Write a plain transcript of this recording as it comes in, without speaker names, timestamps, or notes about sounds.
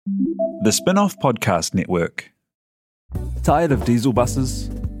The Spin-Off Podcast Network. Tired of diesel buses?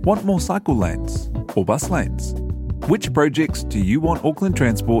 Want more cycle lanes or bus lanes? Which projects do you want Auckland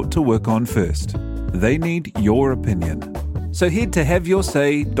Transport to work on first? They need your opinion. So head to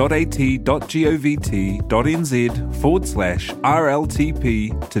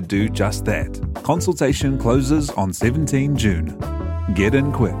haveyourSay.at.govt.nz/RLTP to do just that. Consultation closes on 17 June. Get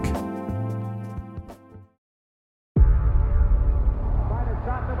in quick.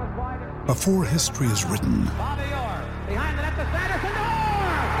 Before history is written,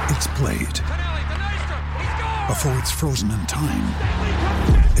 it's played. Before it's frozen in time,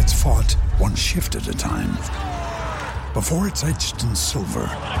 it's fought one shift at a time. Before it's etched in silver,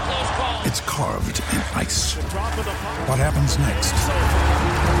 it's carved in ice. What happens next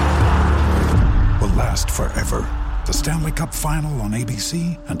will last forever. The Stanley Cup Final on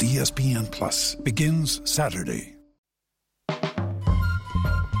ABC and ESPN Plus begins Saturday.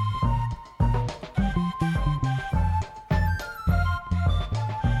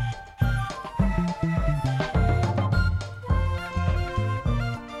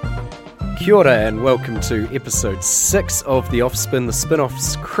 Kia ora and welcome to episode 6 of the Offspin, the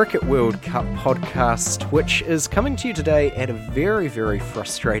Spin-Off's Cricket World Cup podcast, which is coming to you today at a very, very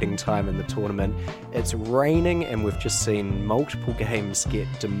frustrating time in the tournament. It's raining and we've just seen multiple games get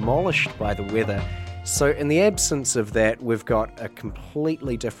demolished by the weather. So in the absence of that, we've got a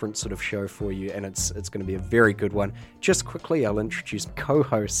completely different sort of show for you, and it's going to be a very good one. Just quickly, I'll introduce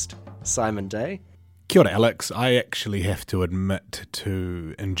co-host Simon Day. Kia ora, Alex. I actually have to admit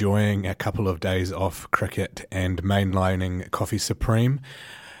to enjoying a couple of days off cricket and mainlining Coffee Supreme,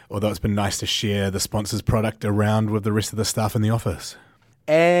 although it's been nice to share the sponsor's product around with the rest of the staff in the office.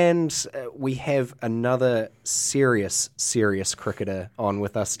 And we have another serious cricketer on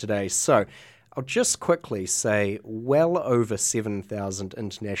with us today. So I'll just quickly say well over 7,000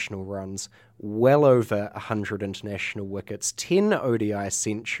 international runs, well over 100 international wickets, 10 ODI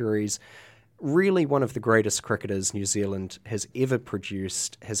centuries. Really one of the greatest cricketers New Zealand has ever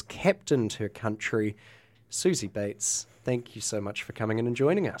produced, has captained her country. Suzie Bates, thank you so much for coming in and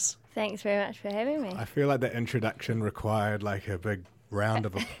joining us. Thanks very much for having me. I feel like that introduction required like a big round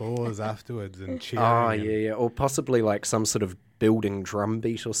of applause afterwards and cheering. Oh, yeah. Or possibly like some sort of building drum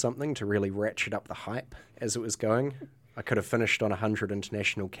beat or something to really ratchet up the hype as it was going. I could have finished on 100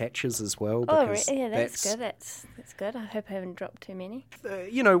 international catches as well. That's good. That's good. I hope I haven't dropped too many.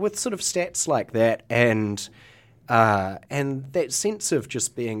 With sort of stats like that and that sense of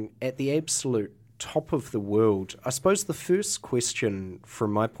just being at the absolute top of the world, I suppose the first question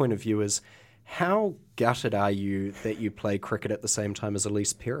from my point of view is, how gutted are you that you play cricket at the same time as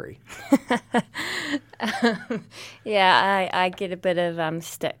Elise Perry? I get a bit of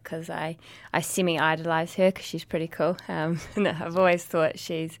stick because I semi-idolise her because she's pretty cool. I've always thought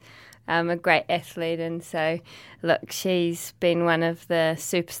she's a great athlete, and so look, she's been one of the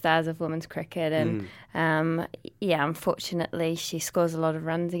superstars of women's cricket, and unfortunately she scores a lot of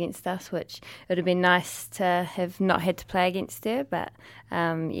runs against us, which it would have been nice to have not had to play against her, but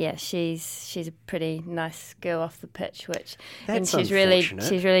she's a pretty nice girl off the pitch, and she's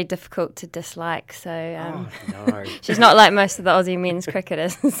really difficult to dislike, so she's not like most of the Aussie men's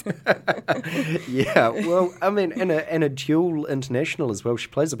cricketers. Yeah, well, I mean, and a dual international as well. She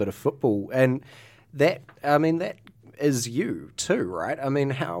plays a bit of football, and that is you too, right? I mean,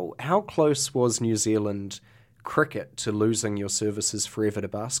 how close was New Zealand cricket to losing your services forever to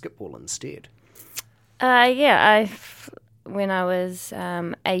basketball instead? When I was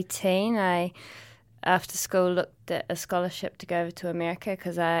 18, I after school looked at a scholarship to go over to America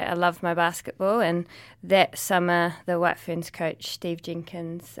because I loved my basketball, and that summer the White Ferns coach Steve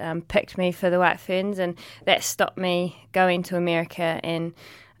Jenkins picked me for the White Ferns, and that stopped me going to America and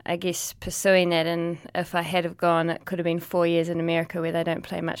I guess pursuing that. And if I had have gone, it could have been 4 years in America where they don't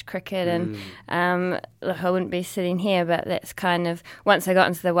play much cricket, and I wouldn't be sitting here. But that's kind of, once I got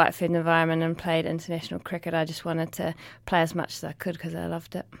into the White Fern environment and played international cricket, I just wanted to play as much as I could because I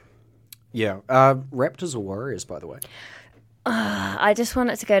loved it. Yeah. Raptors or Warriors, by the way? I just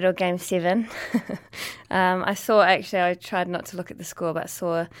wanted to go to a Game 7. I tried not to look at the score, but I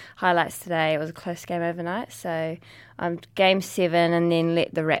saw highlights today. It was a close game overnight. So Game 7 and then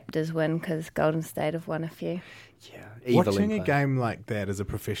let the Raptors win because Golden State have won a few. Yeah. Watching a game like that as a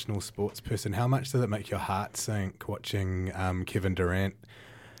professional sports person, how much does it make your heart sink watching Kevin Durant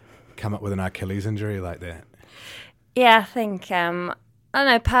come up with an Achilles injury like that? Yeah, I think... I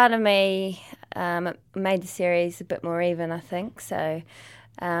don't know, part of me made the series a bit more even, I think. So,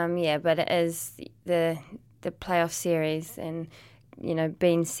 but it is the playoff series, and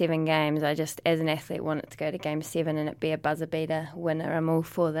been 7 games, I just, as an athlete, want it to go to game 7 and it be a buzzer beater winner. I'm all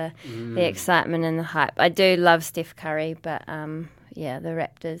for the excitement and the hype. I do love Steph Curry, but the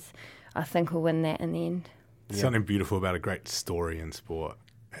Raptors, I think, will win that in the end. There's something beautiful about a great story in sport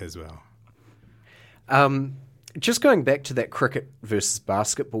as well. Just going back to that cricket versus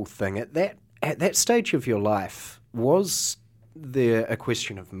basketball thing, at that stage of your life, was there a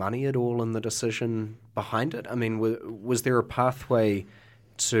question of money at all in the decision behind it? I mean, was there a pathway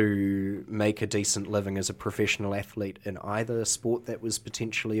to make a decent living as a professional athlete in either sport that was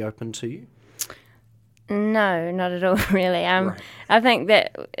potentially open to you? No, not at all, really. Right. I think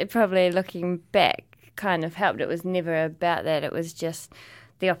that it probably, looking back, kind of helped. It was never about that. It was just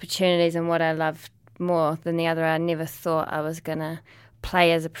the opportunities and what I loved more than the other. I never thought I was going to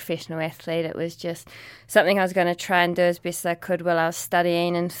play as a professional athlete. It was just something I was going to try and do as best as I could while I was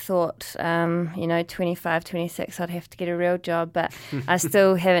studying, and thought, 25, 26, I'd have to get a real job, but I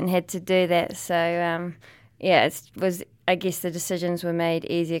still haven't had to do that. So, it was, I guess the decisions were made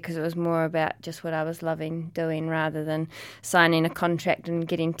easier because it was more about just what I was loving doing rather than signing a contract and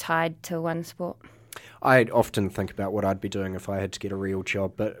getting tied to one sport. I often think about what I'd be doing if I had to get a real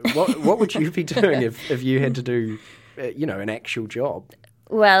job, but what would you be doing if you had to do, an actual job?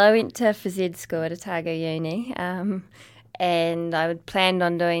 Well, I went to phys ed school at Otago Uni, and I had planned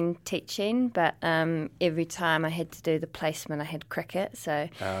on doing teaching, but every time I had to do the placement, I had cricket, so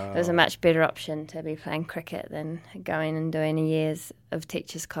it was a much better option to be playing cricket than going and doing a year's of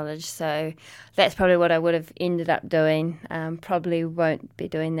teachers' college. So that's probably what I would have ended up doing. Probably won't be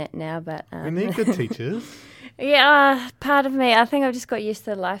doing that now, but... We need good teachers. Yeah, part of me, I think I've just got used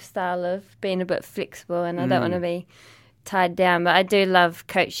to the lifestyle of being a bit flexible, and I don't want to be tied down, but I do love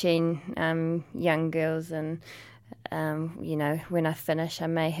coaching young girls, and when I finish, I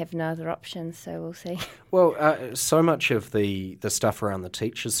may have no other options, so we'll see. Well, so much of the stuff around the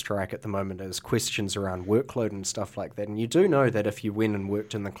teachers' strike at the moment is questions around workload and stuff like that. And you do know that if you went and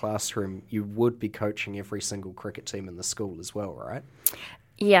worked in the classroom, you would be coaching every single cricket team in the school as well, right?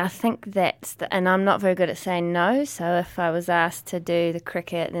 Yeah, I think and I'm not very good at saying no, so if I was asked to do the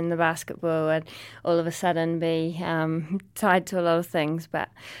cricket and the basketball, I'd all of a sudden be tied to a lot of things. But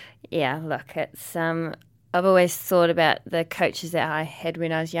yeah, look, it's... I've always thought about the coaches that I had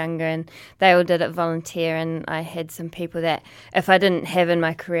when I was younger, and they all did it volunteer, and I had some people that if I didn't have in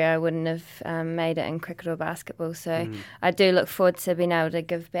my career, I wouldn't have made it in cricket or basketball. So I do look forward to being able to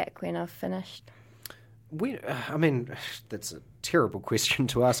give back when I've finished. That's a terrible question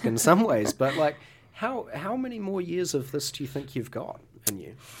to ask in some ways, but like, how many more years of this do you think you've got in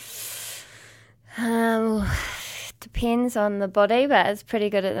you? Depends on the body, but it's pretty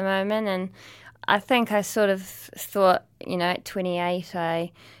good at the moment, and I think I sort of thought, at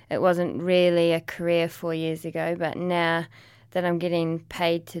 28, it wasn't really a career 4 years ago, but now that I'm getting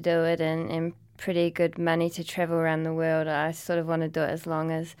paid to do it and pretty good money to travel around the world, I sort of want to do it as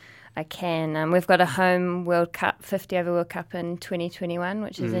long as I can. We've got a home World Cup, 50 over World Cup in 2021,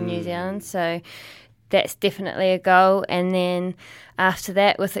 which is in New Zealand, so that's definitely a goal. And then after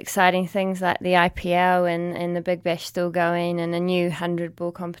that, with exciting things like the IPL and the Big Bash still going, and a new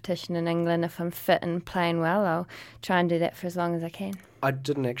 100-ball competition in England, if I'm fit and playing well, I'll try and do that for as long as I can. I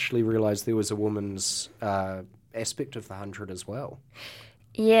didn't actually realise there was a women's aspect of the 100 as well.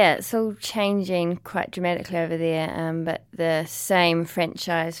 Yeah, it's all changing quite dramatically over there, but the same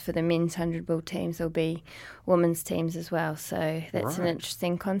franchise for the men's 100-ball teams will be women's teams as well, so that's an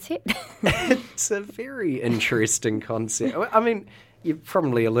interesting concept. It's a very interesting concept. I mean, you're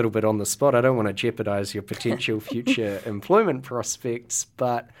probably a little bit on the spot. I don't want to jeopardise your potential future employment prospects,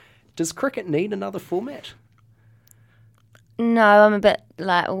 but does cricket need another format? No, I'm a bit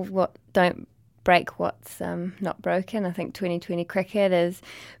like, don't break what's not broken. I think 2020 cricket has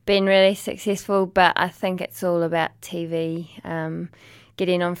been really successful, but I think it's all about TV,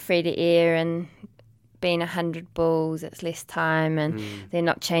 getting on free to air, and being 100 balls, it's less time, and they're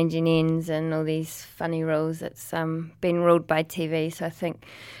not changing ends and all these funny rules that's been ruled by TV. So I think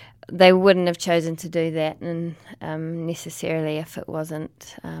they wouldn't have chosen to do that and necessarily if it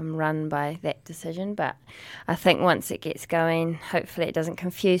wasn't run by that decision. But I think once it gets going, hopefully it doesn't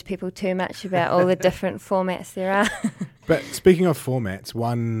confuse people too much about all the different formats there are. But speaking of formats,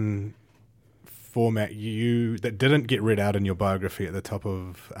 one format that didn't get read out in your biography at the top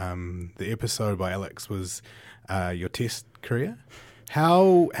of the episode by Alex was your Test career.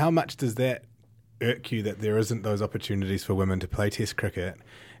 How much does that irk you that there isn't those opportunities for women to play Test cricket?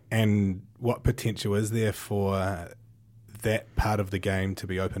 And what potential is there for that part of the game to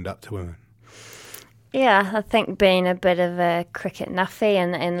be opened up to women? Yeah, I think being a bit of a cricket nuffy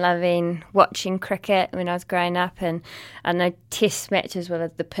and loving watching cricket when I was growing up, and I know test matches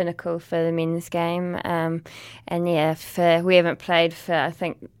were the pinnacle for the men's game. And yeah, we haven't played for, I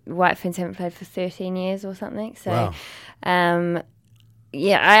think White Ferns haven't played for 13 years or something. So, Wow.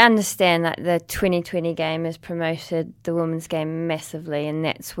 Yeah, I understand that the 2020 game has promoted the women's game massively, and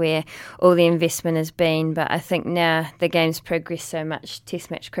that's where all the investment has been. But I think now the game's progressed so much, test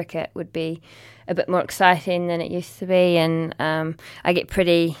match cricket would be a bit more exciting than it used to be. And I get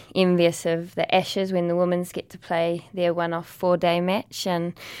pretty envious of the Ashes when the women's get to play their one-off 4-day match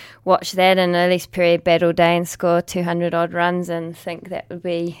and watch that in a least period battle day and score 200 odd runs, and think that would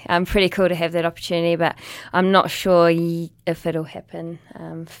be pretty cool to have that opportunity. But I'm not sure if it'll happen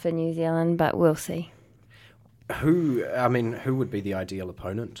for New Zealand, but we'll see. Who would be the ideal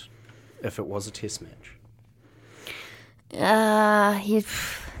opponent if it was a test match?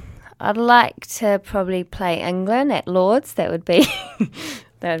 I'd like to probably play England at Lords. That would be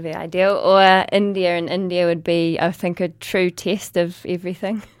that would be ideal. Or India, and India would be, I think, a true test of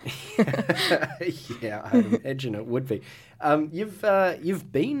everything. Yeah, I imagine it would be.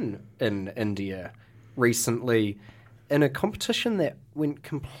 You've been in India recently in a competition that went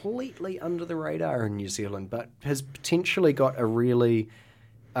completely under the radar in New Zealand, but has potentially got a really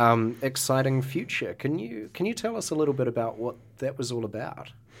exciting future. Can you tell us a little bit about what that was all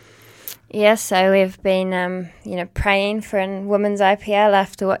about? Yeah, so we've been, praying for a women's IPL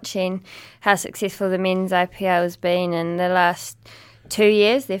after watching how successful the men's IPL has been in the last 2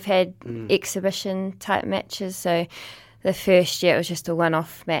 years. They've had exhibition type matches. So the first year it was just a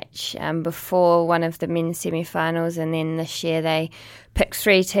one-off match before one of the men's semi-finals, and then this year they picked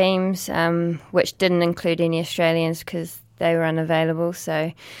 3 teams, which didn't include any Australians because they were unavailable.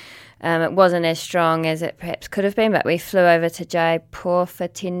 So it wasn't as strong as it perhaps could have been, but we flew over to Jaipur for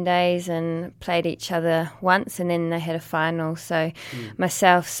 10 days and played each other once, and then they had a final. So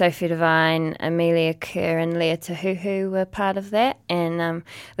myself, Sophie Devine, Amelia Kerr and Leah Tahuhu were part of that. And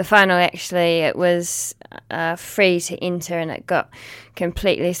the final, actually, it was free to enter, and it got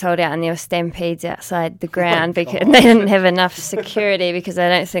completely sold out, and there were stampedes outside the ground because they didn't have enough security, because I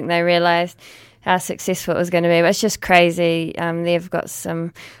don't think they realised how successful it was going to be. But it's just crazy. They've got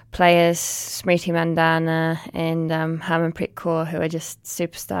some players, Smriti Mandana and Harmanpreet Kaur, who are just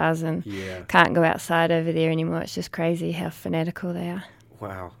superstars and can't go outside over there anymore. It's just crazy how fanatical they are.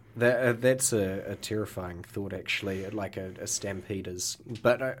 Wow. That's a terrifying thought, actually, like a stampede is.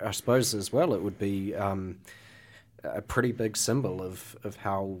 But I suppose as well it would be a pretty big symbol of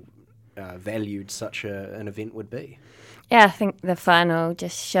how valued such an event would be. Yeah, I think the final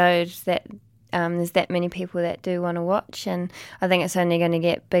just showed that there's that many people that do want to watch, and I think it's only going to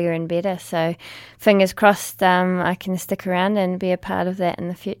get bigger and better. So fingers crossed I can stick around and be a part of that in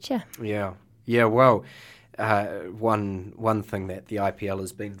the future. Yeah. Well, one thing that the IPL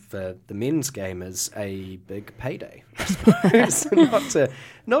has been for the men's game is a big payday, I suppose.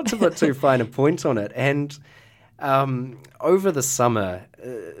 not to put too fine a point on it. And over the summer,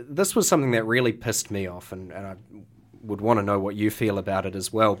 this was something that really pissed me off, and I would want to know what you feel about it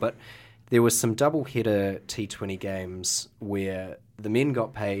as well. But there was some double-header T20 games where the men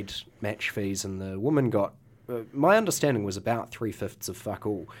got paid match fees and the women got, my understanding was about 3/5 of fuck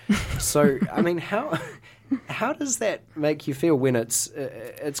all. So, I mean, how does that make you feel when it's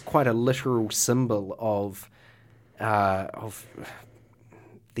quite a literal symbol of the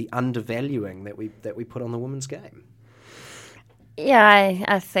undervaluing that we put on the women's game? Yeah,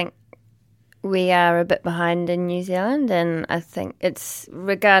 I think we are a bit behind in New Zealand, and I think it's,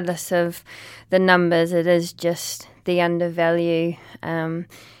 regardless of the numbers, it is just the undervalue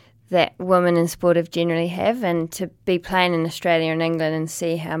that women in sport have generally have, and to be playing in Australia and England and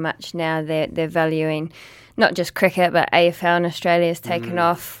see how much now they're valuing not just cricket, but AFL in Australia has taken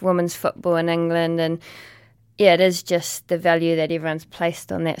off, women's football in England, and yeah, it is just the value that everyone's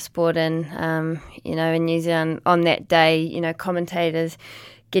placed on that sport. And in New Zealand on that day, commentators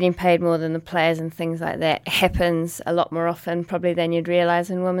getting paid more than the players and things like that happens a lot more often probably than you'd realise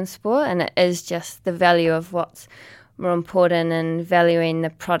in women's sport, and it is just the value of what's more important and valuing the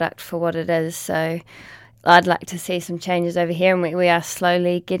product for what it is. So I'd like to see some changes over here, and we are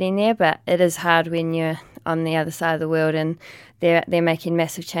slowly getting there, but it is hard when you're on the other side of the world and they're making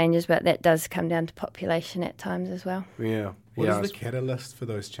massive changes, but that does come down to population at times as well. Yeah. What is the catalyst for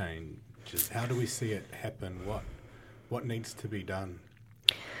those changes? How do we see it happen? What needs to be done?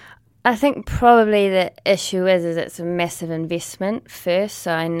 I think probably the issue is it's a massive investment first.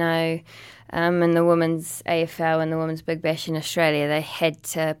 So I know in the women's AFL and the women's Big Bash in Australia, they had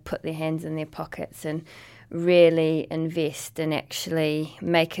to put their hands in their pockets and really invest and actually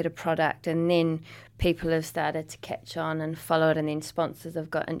make it a product, and then people have started to catch on and follow it, and then sponsors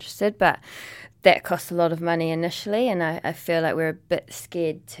have got interested. But that costs a lot of money initially, and I feel like we're a bit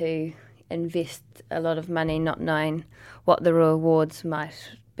scared to invest a lot of money not knowing what the rewards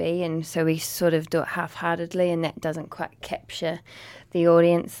might be, and so we sort of do it half-heartedly, and that doesn't quite capture the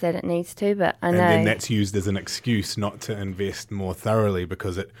audience that it needs to. But I know, and then that's used as an excuse not to invest more thoroughly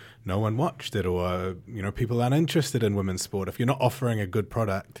because no one watched it, or people aren't interested in women's sport. If you're not offering a good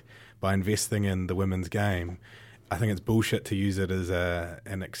product by investing in the women's game, I think it's bullshit to use it as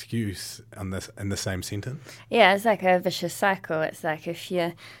an excuse in the same sentence. Yeah, it's like a vicious cycle. It's like if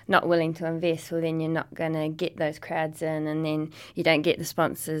you're not willing to invest, well, then you're not going to get those crowds in, and then you don't get the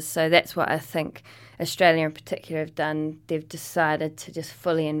sponsors. So that's what I think Australia in particular have done. They've decided to just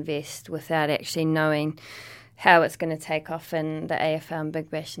fully invest without actually knowing how it's going to take off, and the AFL and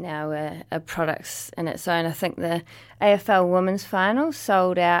Big Bash now are products in its own. I think the AFL Women's Final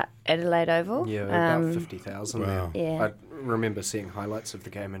sold out Adelaide Oval. Yeah, about 50,000. Wow. Yeah. I remember seeing highlights of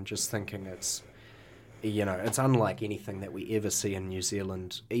the game and just thinking it's unlike anything that we ever see in New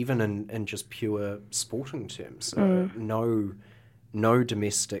Zealand, even in just pure sporting terms. No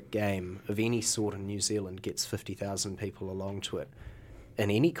domestic game of any sort in New Zealand gets 50,000 people along to it in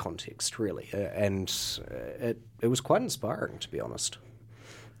any context, really. And it was quite inspiring, to be honest.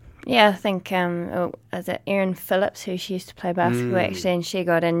 Yeah, I think, was it Erin Phillips, who she used to play basketball, actually, and she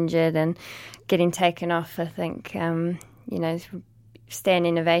got injured and getting taken off, I think,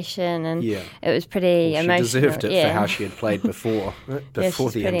 standing ovation, and it was pretty emotional. She deserved it for how she had played before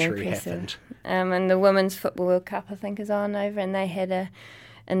the injury happened. And the Women's Football World Cup, I think, is on over, and they had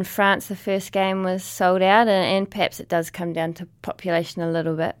in France, the first game was sold out, and perhaps it does come down to population a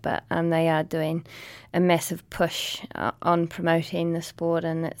little bit, but they are doing a massive push on promoting the sport,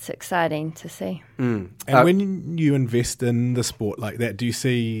 and it's exciting to see. And when you invest in the sport like that, do you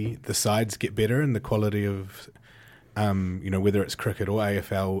see the sides get better and the quality of, whether it's cricket or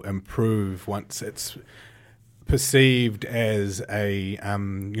AFL, improve once it's perceived as a,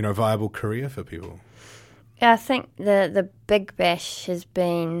 viable career for people? Yeah, I think the Big Bash has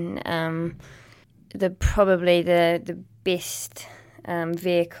been probably the best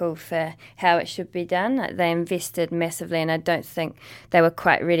vehicle for how it should be done. Like, they invested massively, and I don't think they were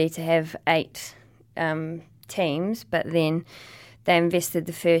quite ready to have 8 teams, but then they invested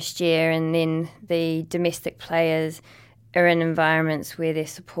the first year, and then the domestic players are in environments where they're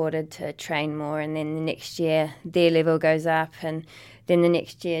supported to train more, and then the next year their level goes up, and then the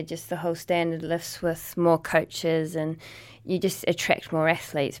next year just the whole standard lifts with more coaches, and you just attract more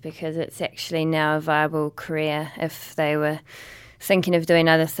athletes because it's actually now a viable career. If they were thinking of doing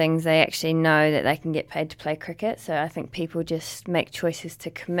other things, they actually know that they can get paid to play cricket. So I think people just make choices to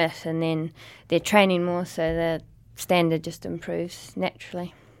commit, and then they're training more, so the standard just improves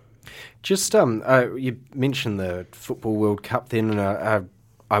naturally. Just you mentioned the Football World Cup then, and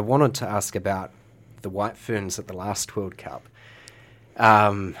I wanted to ask about the White Ferns at the last World Cup.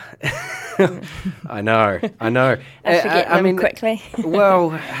 I know. I mean, quickly.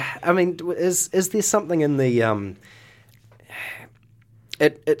 Well, I mean, is there something in the?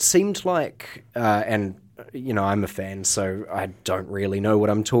 It seemed like, and I'm a fan, so I don't really know what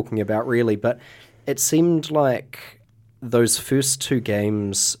I'm talking about, really. But it seemed like those first 2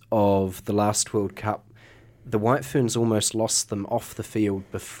 games of the last World Cup, the White Ferns almost lost them off the field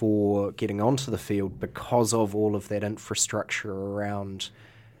before getting onto the field because of all of that infrastructure around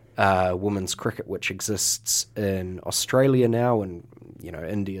women's cricket, which exists in Australia now, and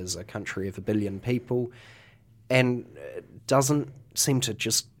India's a country of 1 billion people, and it doesn't seem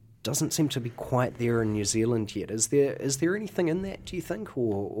to be quite there in New Zealand yet. Is there anything in that, do you think,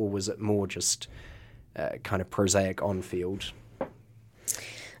 or was it more just kind of prosaic on field?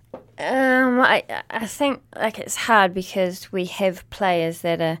 I think it's hard because we have players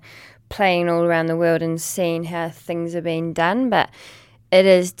that are playing all around the world and seeing how things are being done, but it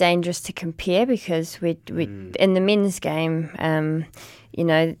is dangerous to compare because we in the men's game,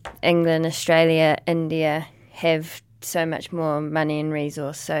 England, Australia, India have so much more money and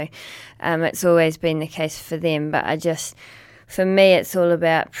resource, so it's always been the case for them. But for me, it's all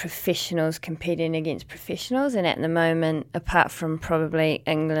about professionals competing against professionals, and at the moment, apart from probably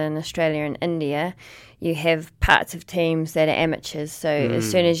England, Australia and India, you have parts of teams that are amateurs. So as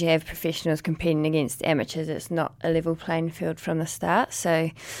soon as you have professionals competing against amateurs, it's not a level playing field from the start.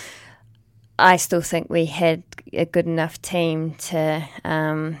 So I still think we had a good enough team to,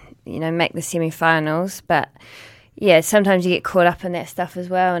 make the semi-finals, but yeah, sometimes you get caught up in that stuff as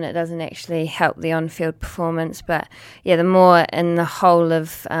well, and it doesn't actually help the on-field performance. But yeah, the more in the whole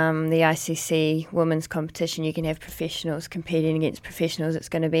of the ICC women's competition you can have professionals competing against professionals, it's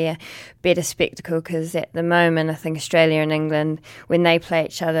going to be a better spectacle, because at the moment I think Australia and England, when they play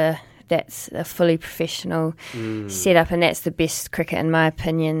each other, that's a fully professional setup, and that's the best cricket, in my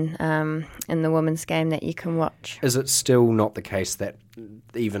opinion, in the women's game that you can watch. Is it still not the case that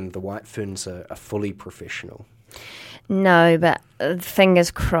even the White Ferns are fully professional? No, but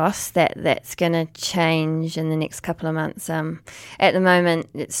fingers crossed that that's going to change in the next couple of months. At the moment,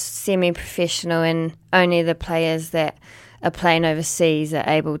 it's semi-professional, and only the players that are playing overseas are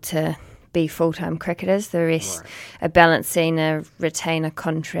able to be full-time cricketers. The rest are balancing a retainer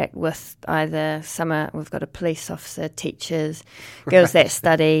contract with either we've got a police officer, teachers, girls that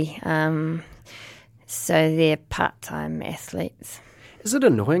study, so they're part-time athletes. Is it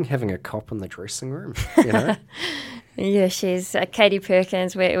annoying having a cop in the dressing room, you know? Yeah, she's Katie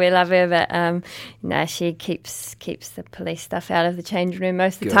Perkins. We love her, but no, she keeps the police stuff out of the change room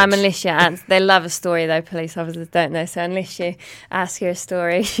most of the time. Unless you ask, they love a story though. Police officers don't they? So unless you ask her a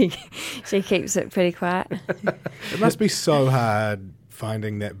story, she keeps it pretty quiet. It must be so hard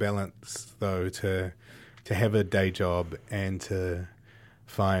finding that balance though, to have a day job and to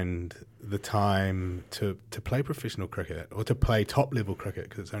find the time to play professional cricket or to play top level cricket,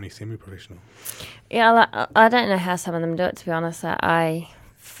 because it's only semi-professional. Yeah, I don't know how some of them do it, to be honest. I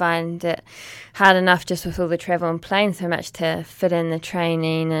find it hard enough just with all the travel and playing so much to fit in the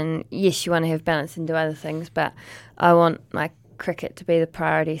training, and yes, you want to have balance and do other things, but I want my cricket to be the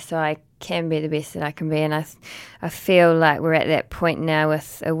priority so I can be the best that I can be. And I feel like we're at that point now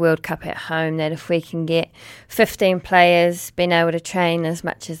with a World Cup at home that if we can get 15 players being able to train as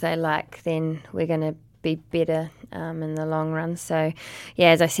much as they like, then we're going to be better in the long run. So yeah,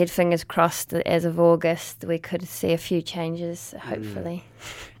 as I said, fingers crossed that as of August we could see a few changes, hopefully.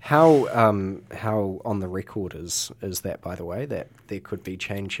 How on the record is that, by the way, that there could be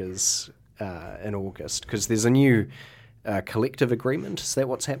changes in August? Because there's a new collective agreement. Is that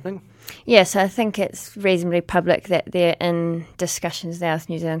what's happening? Yes, I think it's reasonably public that they're in discussions now with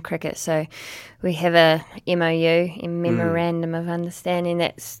New Zealand Cricket. So we have a MOU, a Memorandum of Understanding,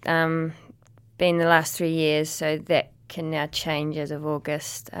 that's been the last 3 years, so that can now change as of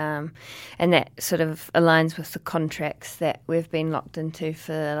August, and that sort of aligns with the contracts that we've been locked into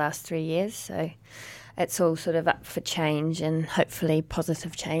for the last 3 years. So it's all sort of up for change, and hopefully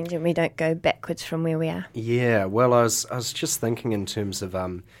positive change, and we don't go backwards from where we are. Yeah, well, I was just thinking in terms of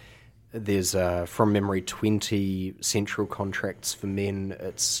there's from memory 20 central contracts for men.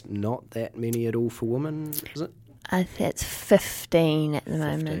 It's not that many at all for women, is it? I think it's 15 at the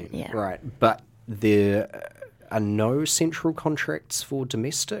moment. Yeah, right. But there are no central contracts for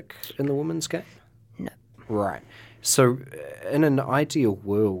domestic in the women's game? No. Right. So in an ideal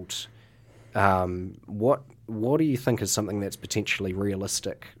world, what do you think is something that's potentially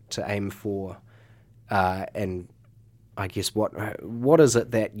realistic to aim for, and I guess what is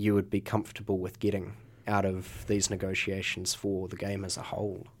it that you would be comfortable with getting out of these negotiations for the game as a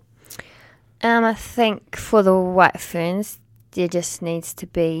whole? I think for the White Ferns, there just needs to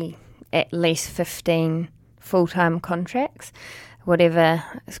be at least 15 full-time contracts. Whatever,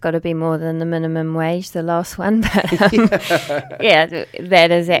 it's got to be more than the minimum wage, the last one. But yeah,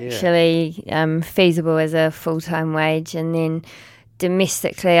 that is actually feasible as a full-time wage. And then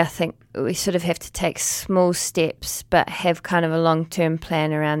domestically, I think we sort of have to take small steps, but have kind of a long-term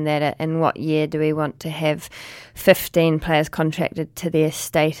plan around that. In what year do we want to have 15 players contracted to their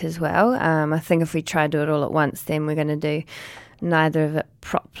state as well? I think if we try to do it all at once, then we're going to do neither of it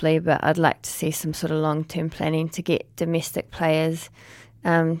properly, but I'd like to see some sort of long-term planning to get domestic players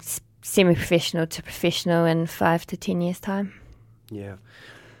semi-professional to professional in 5 to 10 years' time. Yeah.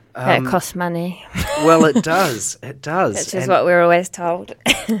 It costs money. Well, it does. It does. Which is what we're always told.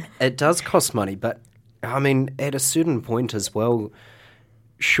 It does cost money, but, I mean, at a certain point as well,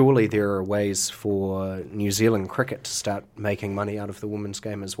 surely there are ways for New Zealand cricket to start making money out of the women's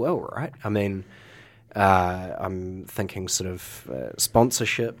game as well, right? I mean, I'm thinking sort of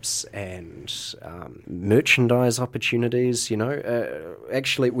sponsorships and merchandise opportunities, you know.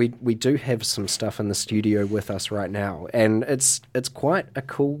 Actually, we do have some stuff in the studio with us right now, and it's quite a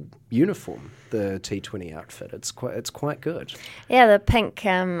cool uniform, the T20 outfit. It's quite good. Yeah, the pink,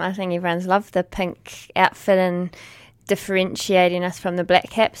 I think everyone's loved the pink outfit and differentiating us from the Black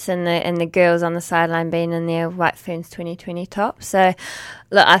Caps and the girls on the sideline being in their White Ferns 2020 top. So,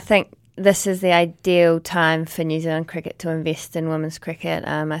 look, I think this is the ideal time for New Zealand cricket to invest in women's cricket.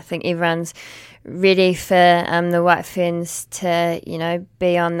 I think everyone's ready for the White Ferns to,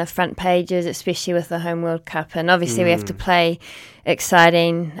 be on the front pages, especially with the Home World Cup. And obviously we have to play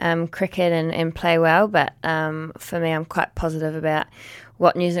exciting cricket and play well. But for me, I'm quite positive about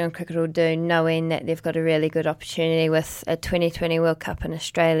what New Zealand cricket will do, knowing that they've got a really good opportunity with a 2020 World Cup in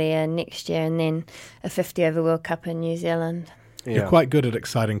Australia next year and then a 50-over World Cup in New Zealand. Yeah. You're quite good at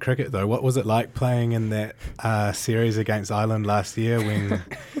exciting cricket, though. What was it like playing in that series against Ireland last year when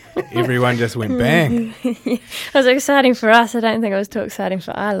everyone just went bang? It was exciting for us. I don't think it was too exciting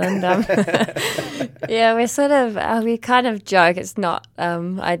for Ireland. Yeah, we kind of joke it's not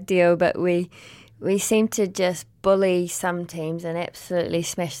ideal, but we seem to just bully some teams and absolutely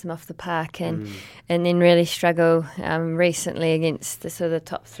smash them off the park and then really struggle recently against the sort of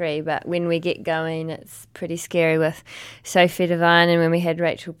top three. But when we get going, it's pretty scary with Sophie Devine, and when we had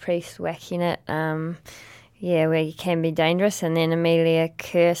Rachel Priest whacking it, we can be dangerous. And then Amelia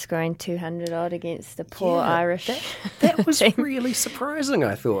Kerr scoring 200 odd against the poor Irish. That was really surprising,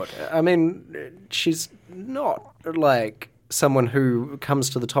 I thought. I mean, she's not like someone who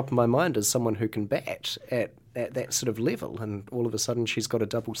comes to the top of my mind as someone who can bat at that sort of level, and all of a sudden she's got a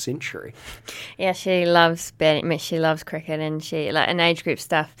double century. Yeah, she loves batting. She loves cricket, and she, like in age group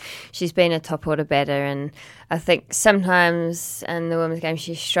stuff, she's been a top order batter, and I think sometimes in the women's game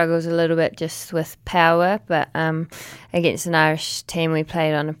she struggles a little bit just with power, but against an Irish team we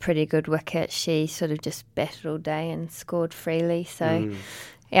played on a pretty good wicket. She sort of just batted all day and scored freely, so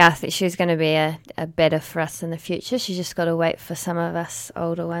yeah, I think she's going to be a better for us in the future. She's just got to wait for some of us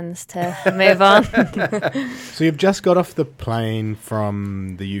older ones to move on. So you've just got off the plane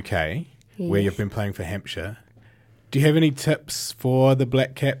from the UK, where you've been playing for Hampshire. Do you have any tips for the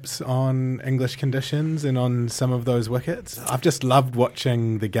Black Caps on English conditions and on some of those wickets? I've just loved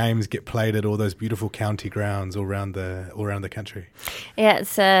watching the games get played at all those beautiful county grounds all around the country. Yeah,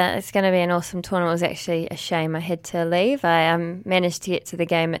 it's going to be an awesome tournament. It was actually a shame I had to leave. I managed to get to the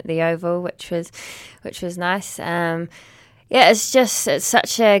game at the Oval, which was nice. It's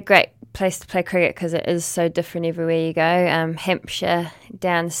such a great place to play cricket because it is so different everywhere you go. Hampshire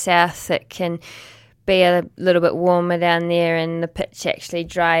down south, it can be a little bit warmer down there and the pitch actually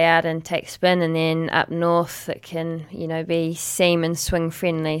dry out and take spin, and then up north it can be seam and swing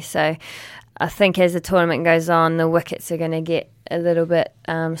friendly. So I think as the tournament goes on, the wickets are going to get a little bit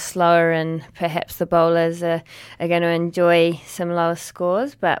slower, and perhaps the bowlers are going to enjoy some lower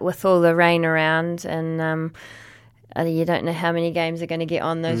scores. But with all the rain around and you don't know how many games are going to get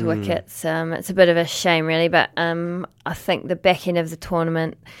on those wickets, it's a bit of a shame really. But I think the back end of the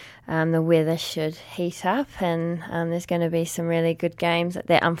tournament, the weather should heat up, and there's going to be some really good games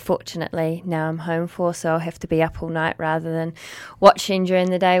that unfortunately now I'm home for, so I'll have to be up all night rather than watching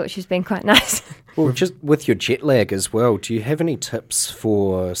during the day, which has been quite nice. Well, just with your jet lag as well, do you have any tips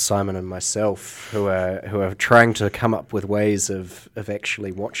for Simon and myself who are trying to come up with ways of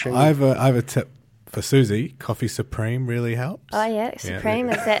actually watching? I have a tip for Suzie. Coffee Supreme really helps. Oh yeah, Supreme,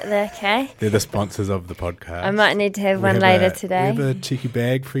 is that the okay? They're the sponsors of the podcast. I might need to have one later today. We have a cheeky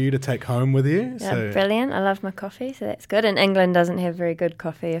bag for you to take home with you. Yeah, so. Brilliant. I love my coffee, so that's good. And England doesn't have very good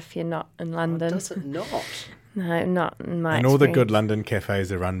coffee if you're not in London. Oh, does it not? No, not in my And experience. all the good London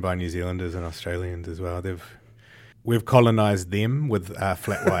cafes are run by New Zealanders and Australians as well. We've colonised them with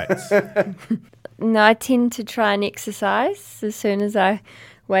flat whites. No, I tend to try and exercise as soon as I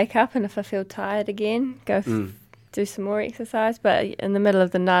wake up, and if I feel tired again, go do some more exercise. But in the middle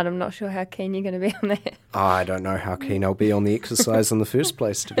of the night, I'm not sure how keen you're going to be on that. I don't know how keen I'll be on the exercise in the first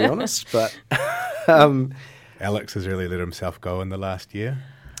place, to be honest. But Alex has really let himself go in the last year.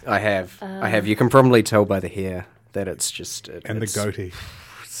 I have. You can probably tell by the hair that it's just... the goatee.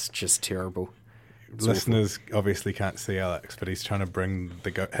 It's just terrible. Listeners obviously can't see Alex, but he's trying to bring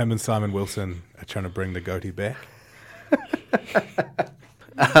him and Simon Wilson are trying to bring the goatee back.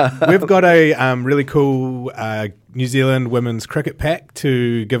 We've got a really cool New Zealand women's cricket pack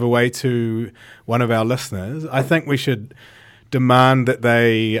to give away to one of our listeners. I think we should demand that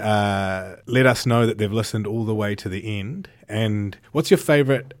they let us know that they've listened all the way to the end. And what's your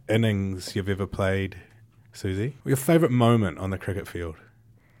favourite innings you've ever played, Suzie? Your favourite moment on the cricket field?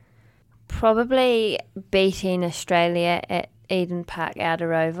 Probably beating Australia at Eden Park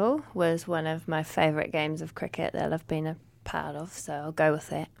Outer Oval was one of my favourite games of cricket that I've been a part of, so I'll go with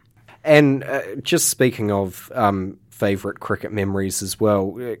that. And just speaking of favourite cricket memories as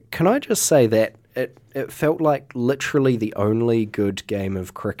well, can I just say that it felt like literally the only good game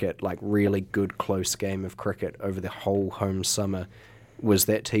of cricket, like really good close game of cricket over the whole home summer was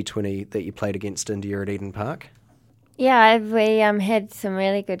that T20 that you played against India at Eden Park? Yeah, we had some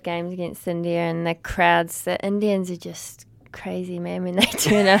really good games against India, and the crowds, the Indians are just crazy, man, when they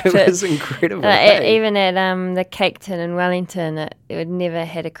turn up. It was incredible. Even at the Cake Tin in Wellington, it would never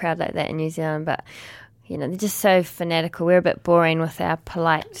had a crowd like that in New Zealand, but they're just so fanatical. We're a bit boring with our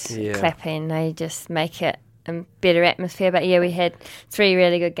polite clapping. They just make it a better atmosphere. But we had 3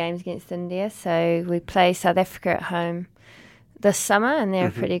 really good games against India. So we play South Africa at home this summer, and they're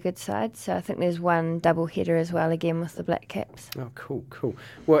a pretty good side. So I think there's one double header as well, again with the Black Caps. Oh, cool.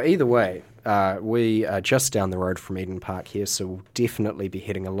 Well, either way, we are just down the road from Eden Park here, so we'll definitely be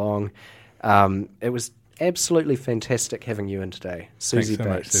heading along. It was absolutely fantastic having you in today, Suzie Bates.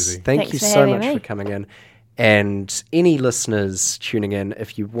 Much, Suzie. Thank you so much for coming in. And any listeners tuning in,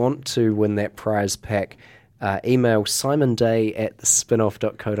 if you want to win that prize pack, email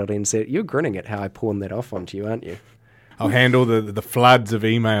simonday@thespinoff.co.nz. You're grinning at how I pawned that off onto you, aren't you? I'll handle the floods of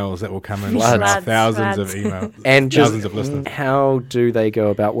emails that will come in. Thousands of emails. And thousands of listeners. How do they go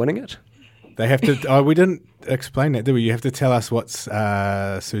about winning it? They have to... we didn't explain that, did we? You have to tell us what's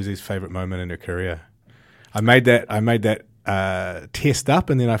Susie's favourite moment in her career. I made that test up,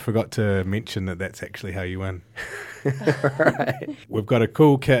 and then I forgot to mention that that's actually how you win. Right. We've got a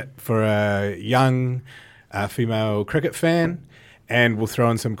cool kit for a young female cricket fan, and we'll throw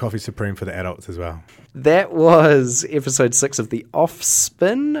in some Coffee Supreme for the adults as well. That was episode 6 of the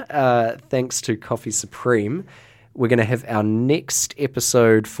Offspin, thanks to Coffee Supreme. We're going to have our next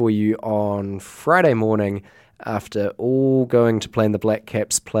episode for you on Friday morning after all going to play in the Black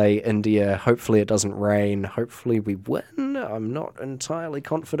Caps, play India. Hopefully it doesn't rain. Hopefully we win. I'm not entirely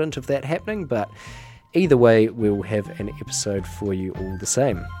confident of that happening, but either way, we'll have an episode for you all the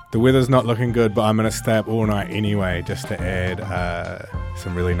same. The weather's not looking good, but I'm going to stay up all night anyway, just to add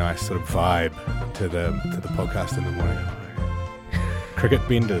some really nice sort of vibe to the podcast in the morning. Cricket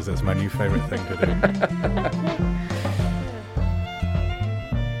benders, that's my new favourite thing to do.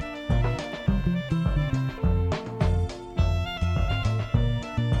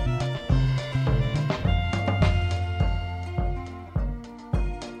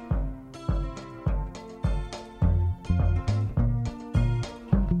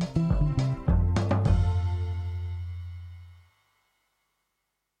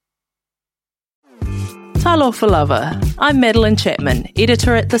 Talofa Lover. I'm Madeline Chapman,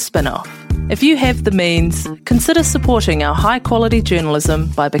 editor at The Spin-Off. If you have the means, consider supporting our high-quality journalism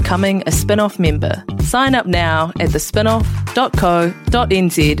by becoming a Spin-Off member. Sign up now at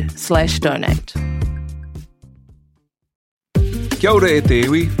thespinoff.co.nz/donate. Kia ora e te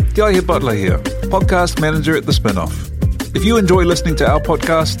iwi, Te Aihe Butler here, podcast manager at The Spin-Off. If you enjoy listening to our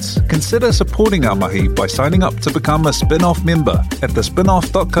podcasts, consider supporting our mahi by signing up to become a Spin-Off member at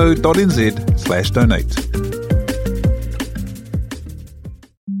thespinoff.co.nz/donate.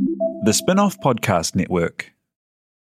 The Spin-Off Podcast Network.